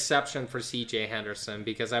making an exception for C.J. Henderson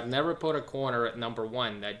because I've never put a corner at number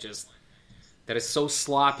 1 that is so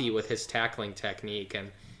sloppy with his tackling technique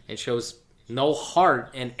and shows no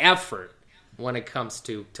heart and effort when it comes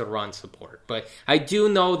to run support. But I do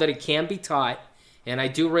know that it can be taught, and I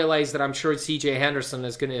do realize that I'm sure C.J. Henderson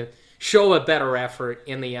is going to show a better effort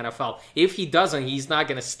in the NFL. If he doesn't, he's not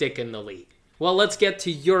going to stick in the league. Well, let's get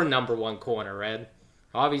to your number 1 corner, Ed.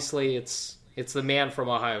 Obviously, it's the man from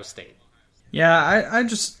Ohio State. Yeah,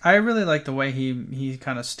 I really like the way he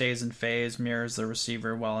kind of stays in phase, mirrors the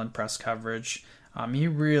receiver well in press coverage. He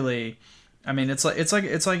really, I mean, it's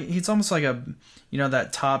like he's almost like a,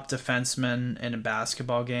 that top defenseman in a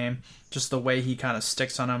basketball game. Just the way he kind of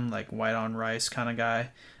sticks on him, like white on rice kind of guy.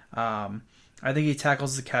 I think he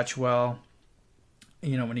tackles the catch well.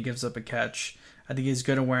 When he gives up a catch, I think he's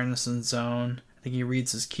good awareness in zone. I think he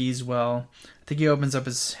reads his keys well. I think he opens up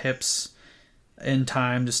his hips in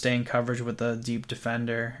time to stay in coverage with the deep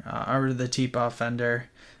defender or the deep offender.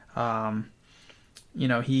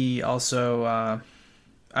 He also,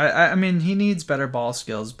 I mean, he needs better ball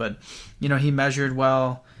skills, but he measured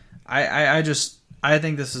well. I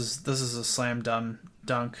think this is a slam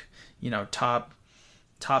dunk.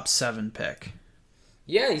 Top 7 pick.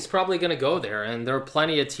 Yeah, he's probably going to go there, and there are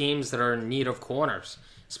plenty of teams that are in need of corners,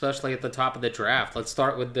 especially at the top of the draft. Let's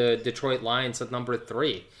start with the Detroit Lions at number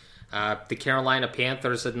 3. The Carolina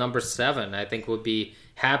Panthers at number 7, I think, would be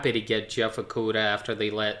happy to get Jeff Okudah after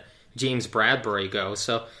they let James Bradbury go.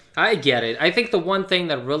 So I get it. I think the one thing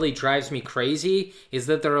that really drives me crazy is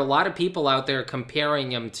that there are a lot of people out there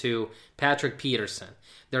comparing him to Patrick Peterson.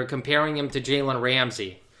 They're comparing him to Jalen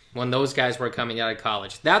Ramsey when those guys were coming out of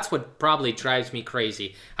college. That's what probably drives me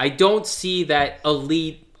crazy. I don't see that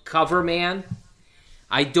elite cover man.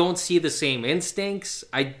 I don't see the same instincts.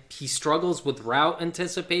 He struggles with route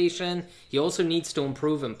anticipation. He also needs to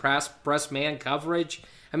improve in press man coverage.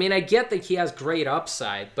 I mean, I get that he has great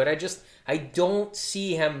upside, but I don't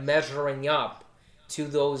see him measuring up to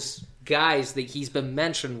those guys that he's been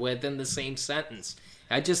mentioned with in the same sentence.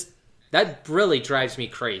 That really drives me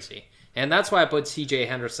crazy. And that's why I put C.J.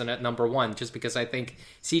 Henderson at number 1, just because I think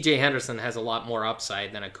C.J. Henderson has a lot more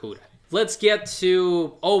upside than Okudah. Let's get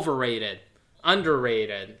to overrated,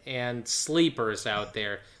 underrated, and sleepers out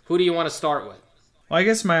there. Who do you want to start with? Well, I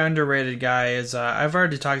guess my underrated guy is, I've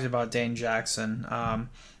already talked about Dane Jackson,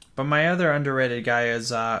 but my other underrated guy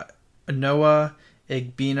is Noah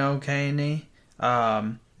Igbinoghene.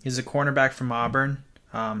 He's a cornerback from Auburn.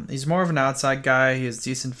 He's more of an outside guy. He has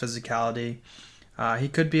decent physicality. He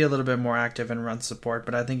could be a little bit more active in run support,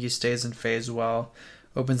 but I think he stays in phase well,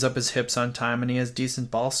 opens up his hips on time, and he has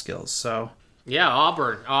decent ball skills. So yeah,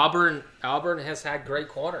 Auburn has had great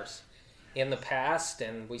corners in the past,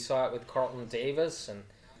 and we saw it with Carlton Davis, and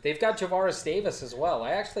they've got Javaris Davis as well.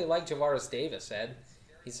 I actually like Javaris Davis, Ed.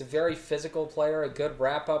 He's a very physical player, a good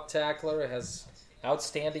wrap-up tackler, has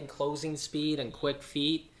outstanding closing speed and quick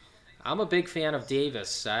feet. I'm a big fan of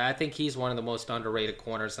Davis. I think he's one of the most underrated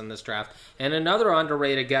corners in this draft. And another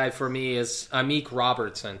underrated guy for me is Amik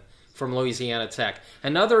Robertson from Louisiana Tech.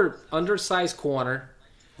 Another undersized corner,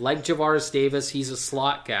 like Javaris Davis. He's a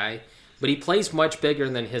slot guy, but he plays much bigger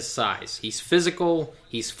than his size. He's physical,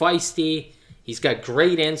 he's feisty, he's got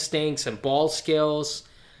great instincts and ball skills.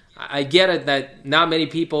 I get it that not many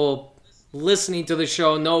people listening to the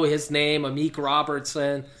show know his name, Amik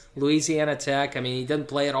Robertson, Louisiana Tech. I mean, he didn't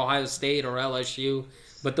play at Ohio State or LSU,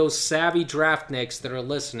 but those savvy draftniks that are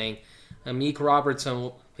listening, Amik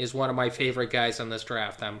Robertson is one of my favorite guys on this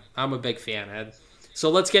draft. I'm a big fan, Ed. So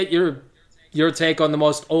let's get your take on the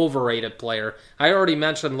most overrated player. I already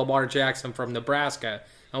mentioned Lamar Jackson from Nebraska.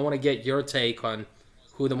 I want to get your take on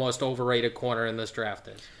who the most overrated corner in this draft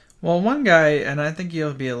is. Well, one guy, and I think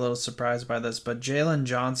you'll be a little surprised by this, but Jalen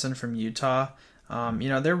Johnson from Utah,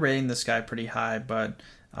 they're rating this guy pretty high, but,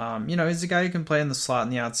 he's a guy who can play in the slot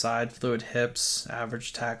and the outside, fluid hips,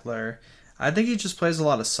 average tackler. I think he just plays a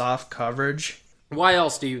lot of soft coverage. Why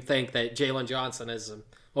else do you think that Jalen Johnson is an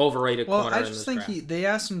overrated corner in this draft? Well, I just think they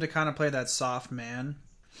asked him to kind of play that soft man.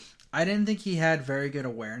 I didn't think he had very good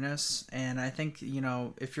awareness, and I think,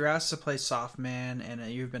 if you're asked to play soft man and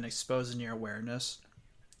you've been exposed in your awareness,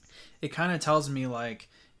 it kind of tells me like,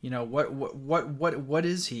 what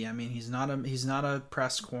is he? I mean, he's not a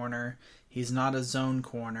press corner. He's not a zone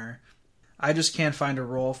corner. I just can't find a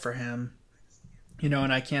role for him,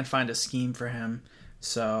 and I can't find a scheme for him.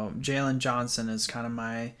 So Jalen Johnson is kind of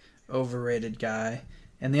my overrated guy.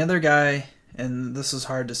 And the other guy, and this is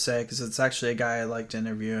hard to say because it's actually a guy I liked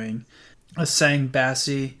interviewing, Asang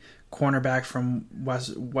Bassi, cornerback from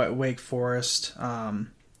Wake Forest.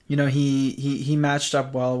 He matched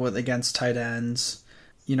up well against tight ends.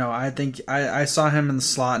 I think I saw him in the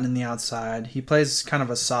slot and in the outside. He plays kind of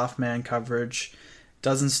a soft man coverage,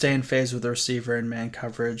 doesn't stay in phase with the receiver in man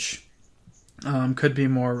coverage. Could be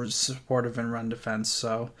more supportive in run defense.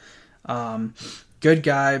 So, good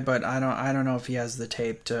guy, but I don't know if he has the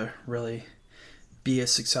tape to really be a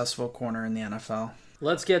successful corner in the NFL.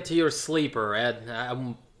 Let's get to your sleeper, Ed.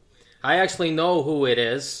 I actually know who it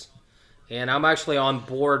is. And I'm actually on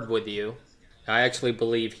board with you. I actually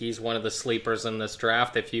believe he's one of the sleepers in this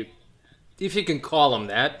draft, if you can call him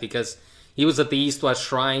that, because he was at the East-West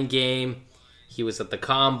Shrine game. He was at the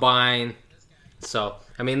Combine. So,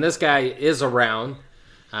 I mean, this guy is around.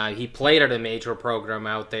 He played at a major program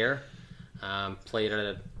out there. Played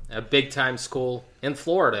at a big-time school in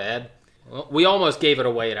Florida, Ed. Well, we almost gave it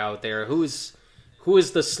away out there. Who is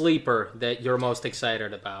the sleeper that you're most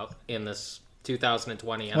excited about in this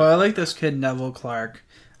 2020 NFL? Well, I like this kid Neville Clark,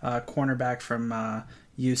 cornerback from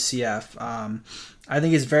UCF. I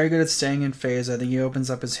think he's very good at staying in phase. I think he opens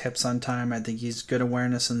up his hips on time. I think he's good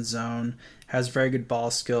awareness in zone, has very good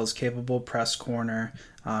ball skills, capable press corner,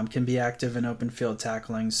 can be active in open field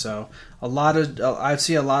tackling. So I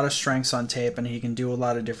see a lot of strengths on tape, and he can do a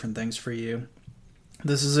lot of different things for you.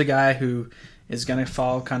 This is a guy who is going to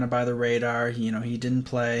fall kind of by the radar. He didn't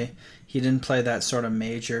play that sort of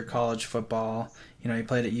major college football. He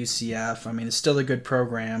played at UCF. I mean, it's still a good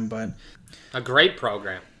program, but a great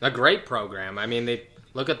program. I mean, they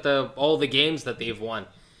look at all the games that they've won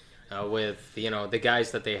with the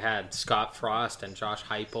guys that they had, Scott Frost and Josh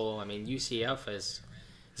Heupel. I mean, UCF is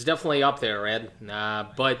definitely up there, Ed.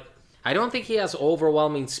 But I don't think he has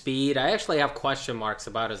overwhelming speed. I actually have question marks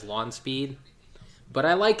about his lawn speed. But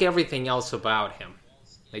I like everything else about him.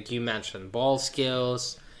 Like you mentioned, ball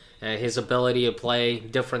skills, his ability to play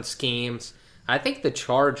different schemes. I think the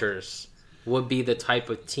Chargers would be the type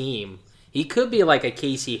of team. He could be like a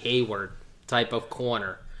Casey Hayward type of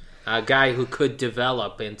corner. A guy who could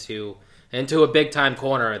develop into a big-time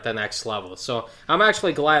corner at the next level. So I'm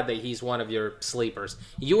actually glad that he's one of your sleepers.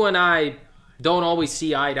 You and I don't always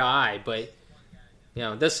see eye to eye, but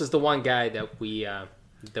this is the one guy that we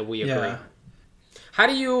agree. Yeah. How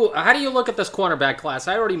do you look at this cornerback class?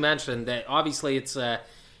 I already mentioned that obviously it's a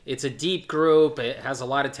deep group. It has a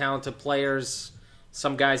lot of talented players.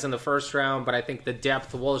 Some guys in the first round, but I think the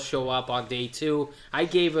depth will show up on day 2. I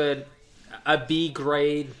gave it a B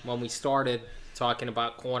grade when we started talking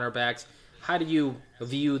about cornerbacks. How do you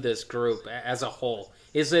view this group as a whole?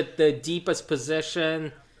 Is it the deepest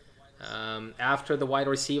position after the wide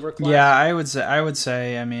receiver class? Yeah, I would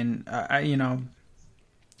say. I mean,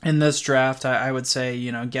 in this draft, I would say,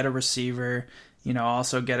 get a receiver,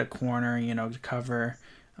 also get a corner, to cover.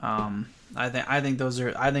 I think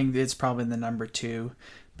it's probably the number 2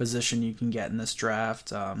 position you can get in this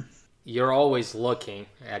draft. You're always looking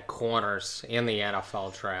at corners in the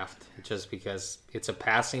NFL draft just because it's a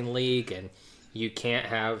passing league and you can't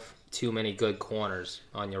have too many good corners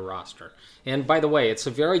on your roster. And by the way, it's a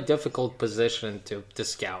very difficult position to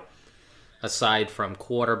scout. Aside from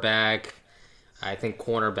quarterback, I think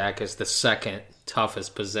cornerback is the second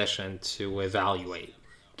toughest position to evaluate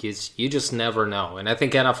because you just never know. And I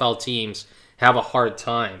think NFL teams have a hard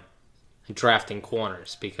time drafting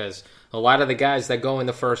corners, because a lot of the guys that go in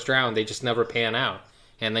the first round, they just never pan out.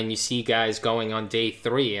 And then you see guys going on day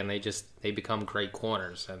 3 and they become great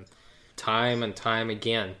corners. And time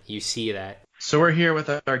again, you see that. So we're here with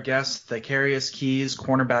our guest, Thakarius Keys,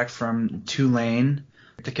 cornerback from Tulane.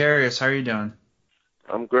 Thakarius, how are you doing?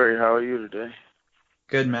 I'm great. How are you today?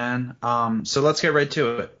 Good, man. So let's get right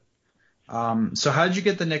to it. So how did you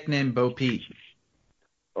get the nickname Bo Peep?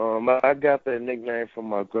 I got that nickname from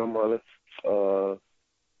my grandmother ever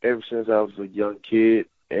since I was a young kid,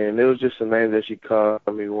 and it was just a name that she called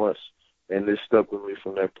me once, and it stuck with me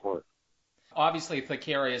from that point. Obviously,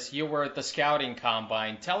 Thakarius, you were at the scouting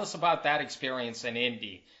combine. Tell us about that experience in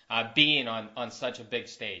Indy, being on such a big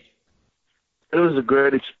stage. It was a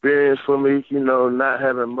great experience for me, not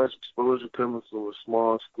having much exposure coming from a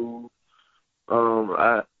small school.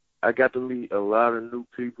 I got to meet a lot of new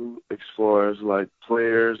people as far as like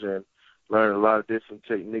players and learn a lot of different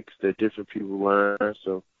techniques that different people learn.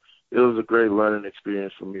 So it was a great learning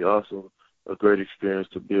experience for me. Also a great experience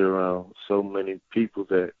to be around so many people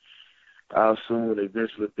that I'll soon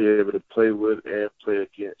eventually be able to play with and play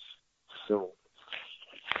against soon.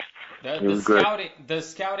 The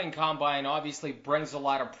scouting combine obviously brings a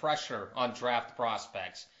lot of pressure on draft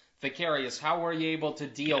prospects. Thakarius, how were you able to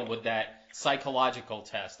deal with that psychological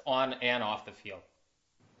test on and off the field?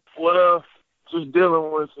 Well, just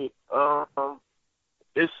dealing with it.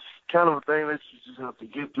 It's kind of a thing that you just have to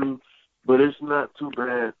get through, but it's not too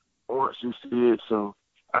bad once you see it. So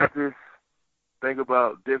I just think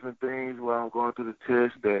about different things while I'm going through the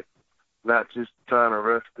test, that not just trying to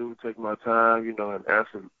rush through, take my time, and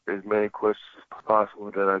answer as many questions as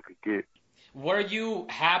possible that I could get. Were you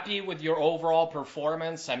happy with your overall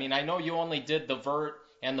performance? I mean, I know you only did the vert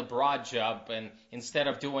and the broad jump and instead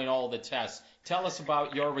of doing all the tests. Tell us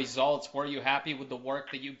about your results. Were you happy with the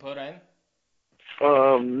work that you put in?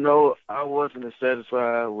 No, I wasn't as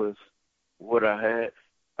satisfied with what I had.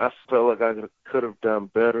 I felt like I could have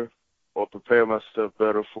done better or prepared myself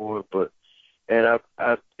better for it, and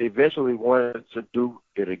I eventually wanted to do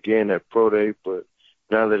it again at Pro Day, but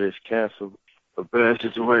now that it's canceled, a bad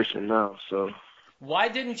situation now. So why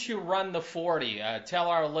didn't you run the 40? Tell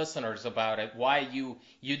our listeners about it. Why you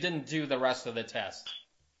didn't do the rest of the test?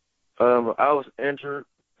 I was injured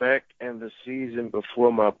back in the season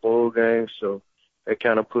before my bowl game, so it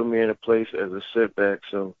kind of put me in a place as a setback.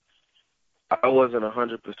 So I wasn't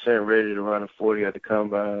 100% ready to run a 40 at the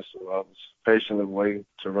combine, so I was patiently waiting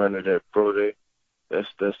to run it at Pro Day. That's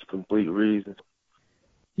the complete reason.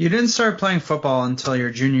 You didn't start playing football until your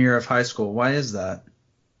junior year of high school. Why is that?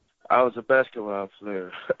 I was a basketball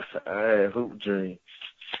player. I had hoop dreams.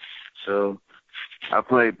 So I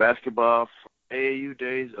played basketball from AAU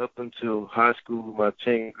days up until high school, my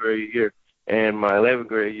 10th grade year. And my 11th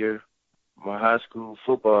grade year, my high school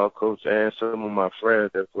football coach and some of my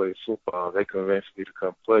friends that played football, they convinced me to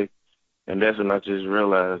come play. And that's when I just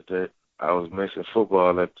realized that I was missing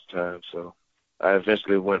football at the time. So I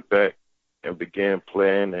eventually went back and began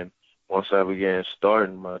playing, and once I began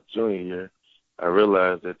starting my junior year, I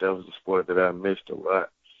realized that was the sport that I missed a lot.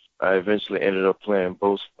 I eventually ended up playing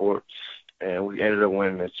both sports, and we ended up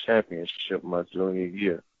winning a championship my junior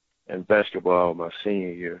year, and basketball my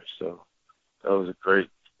senior year. So that was a great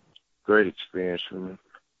experience for me.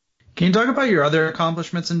 Can you talk about your other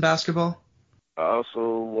accomplishments in basketball? I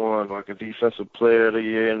also won like a defensive player of the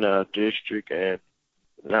year in our district, and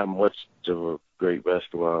not much of a great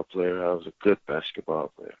basketball player. I was a good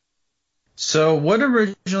basketball player. So what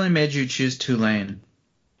originally made you choose Tulane?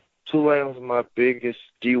 Tulane was my biggest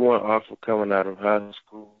D1 offer coming out of high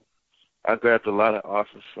school. I grabbed a lot of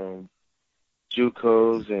offers from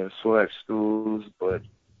JUCOs and SWAC schools, but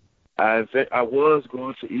I was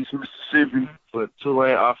going to East Mississippi, but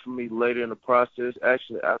Tulane offered me later in the process,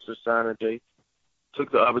 actually after signing day.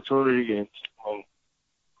 Took the opportunity and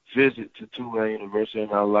visit to Tulane University,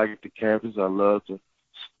 and I liked the campus. I loved the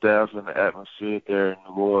staff and the atmosphere there in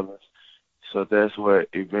New Orleans. So that's where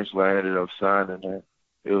eventually I ended up signing, and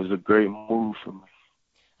it was a great move for me.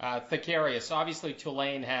 Thakarius, obviously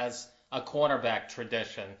Tulane has a cornerback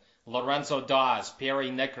tradition. Lorenzo Dawes,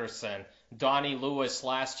 Perry Nickerson, Donnie Lewis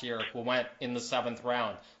last year, who went in the 7th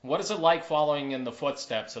round. What is it like following in the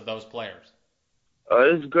footsteps of those players?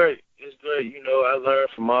 It's great. It's great. I learned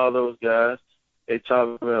from all those guys. They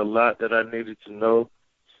taught me a lot that I needed to know.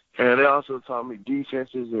 And they also taught me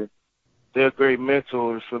defenses, and they're great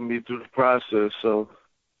mentors for me through the process. So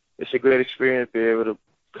it's a great experience to be able to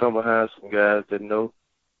come behind some guys that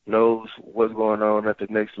knows what's going on at the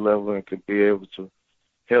next level and can be able to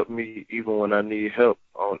help me even when I need help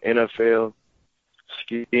on NFL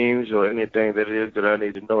schemes or anything that it is that I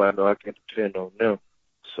need to know. I know I can depend on them.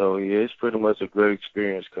 So, yeah, it's pretty much a great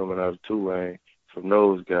experience coming out of Tulane from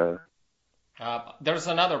those guys. There's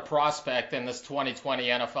another prospect in this 2020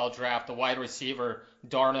 NFL draft, the wide receiver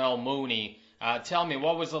Darnell Mooney. Tell me,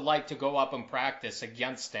 what was it like to go up and practice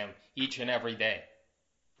against him each and every day?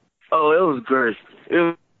 Oh, it was great.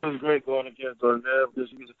 It was great going against Darnell because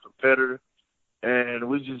he's a competitor, and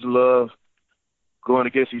we just love going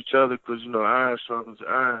against each other because, iron sharpens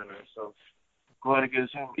iron. And so going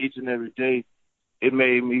against him each and every day, it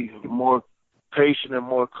made me more patient and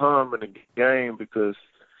more calm in the game because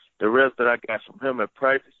the reps that I got from him at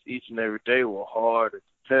practice each and every day were hard and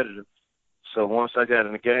competitive. So once I got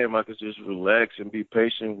in the game, I could just relax and be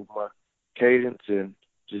patient with my cadence and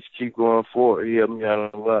just keep going forward. He helped me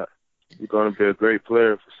out a lot. He's going to be a great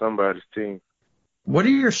player for somebody's team. What are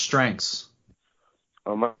your strengths?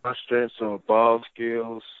 My strengths are ball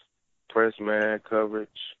skills, press man coverage,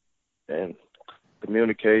 and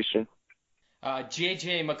communication.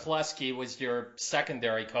 J.J. McCluskey was your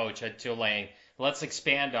secondary coach at Tulane. Let's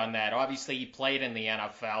expand on that. Obviously, he played in the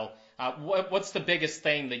NFL. What's the biggest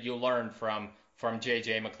thing that you learned from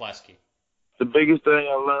J.J. McCluskey? The biggest thing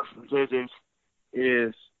I learned from J.J.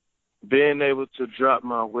 is being able to drop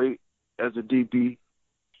my weight as a DB.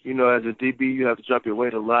 As a DB, you have to drop your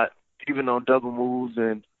weight a lot, even on double moves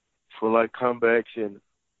and for like comebacks and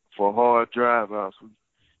for hard drive outs.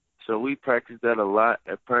 So we practiced that a lot.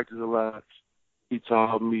 I practiced a lot. He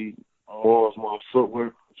taught me more of my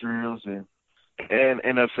footwork drills and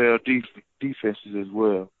NFL defenses as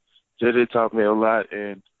well. JJ taught me a lot,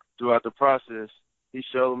 and throughout the process, he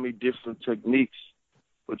showed me different techniques,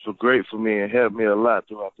 which were great for me and helped me a lot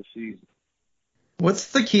throughout the season.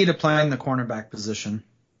 What's the key to playing the cornerback position?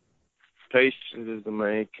 Patience is the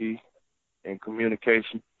main key, and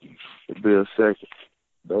communication would be a second.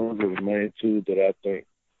 Those are the main two that I think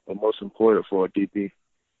are most important for a DB.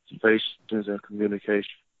 Patience and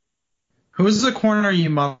communication. Who is the corner you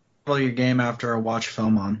model your game after or watch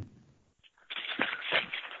film on?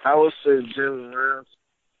 I would say Jalen Rams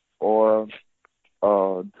or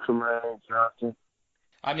Tremaine Johnson.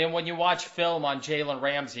 I mean, when you watch film on Jalen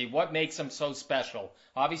Ramsey, what makes him so special?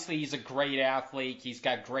 Obviously, he's a great athlete. He's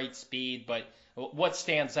got great speed, but what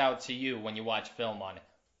stands out to you when you watch film on it?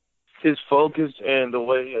 His focus and the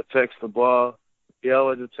way he attacks the ball. He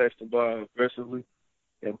always attacks the ball aggressively.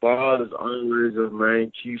 And ball is always a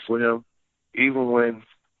main key for him. Even when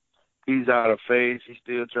he's out of phase, he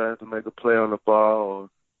still tries to make a play on the ball or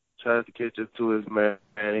tries to catch up to his man.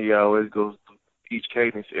 And he always goes to each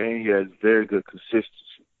cadence, and he has very good consistency.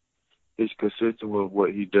 He's consistent with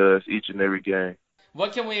what he does each and every game.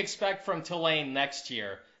 What can we expect from Tulane next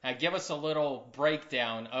year? Give us a little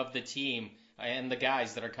breakdown of the team and the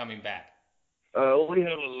guys that are coming back. We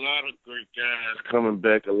have a lot of great guys coming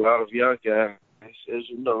back, a lot of young guys. As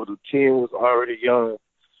you know, the team was already young.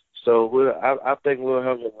 So I think we'll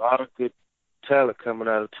have a lot of good talent coming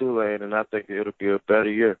out of Tulane, and I think it'll be a better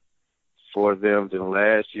year for them than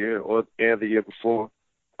last year and the year before.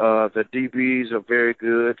 The DBs are very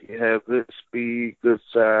good. You have good speed, good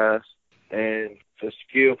size, and the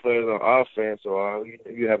skill players on offense are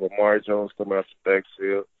you have Amari Jones coming out the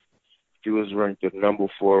backfield. He was ranked the number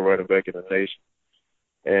 4 running back in the nation.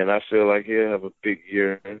 And I feel like he'll have a big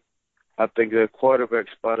year. I think the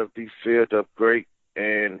quarterback spot will be filled up great.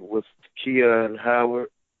 And with Keon Howard,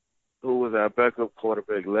 who was our backup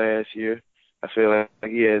quarterback last year, I feel like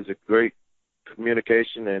he has a great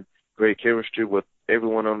communication and great chemistry with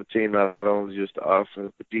everyone on the team, not only just the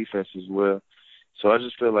offense, but defense as well. So I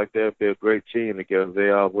just feel like they'll be a great team together.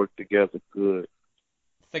 They all work together good.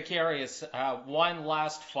 Thacarius, one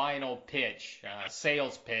last final pitch,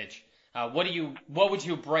 sales pitch. What would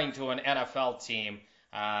you bring to an NFL team?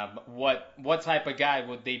 What type of guy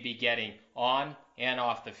would they be getting on and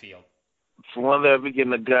off the field? For one, they'll be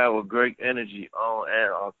getting a guy with great energy on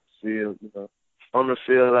and off the field. On the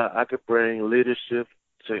field, I could bring leadership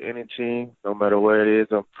to any team, no matter where it is.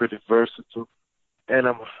 I'm pretty versatile, and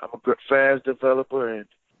I'm a fast developer, and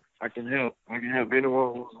I can help. I can help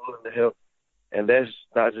anyone who's willing to help, and that's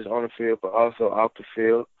not just on the field, but also off the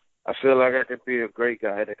field. I feel like I can be a great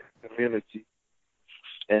guy in the community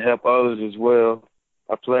and help others as well.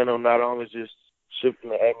 I plan on not only just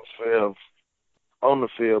shifting the atmosphere on the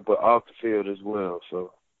field, but off the field as well.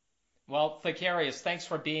 So, well, Thacarius, thanks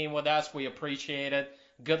for being with us. We appreciate it.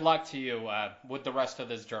 Good luck to you with the rest of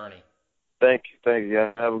this journey. Thank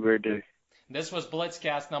you. Have a great day. This was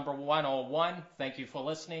BlitzCast number 101. Thank you for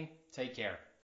listening. Take care.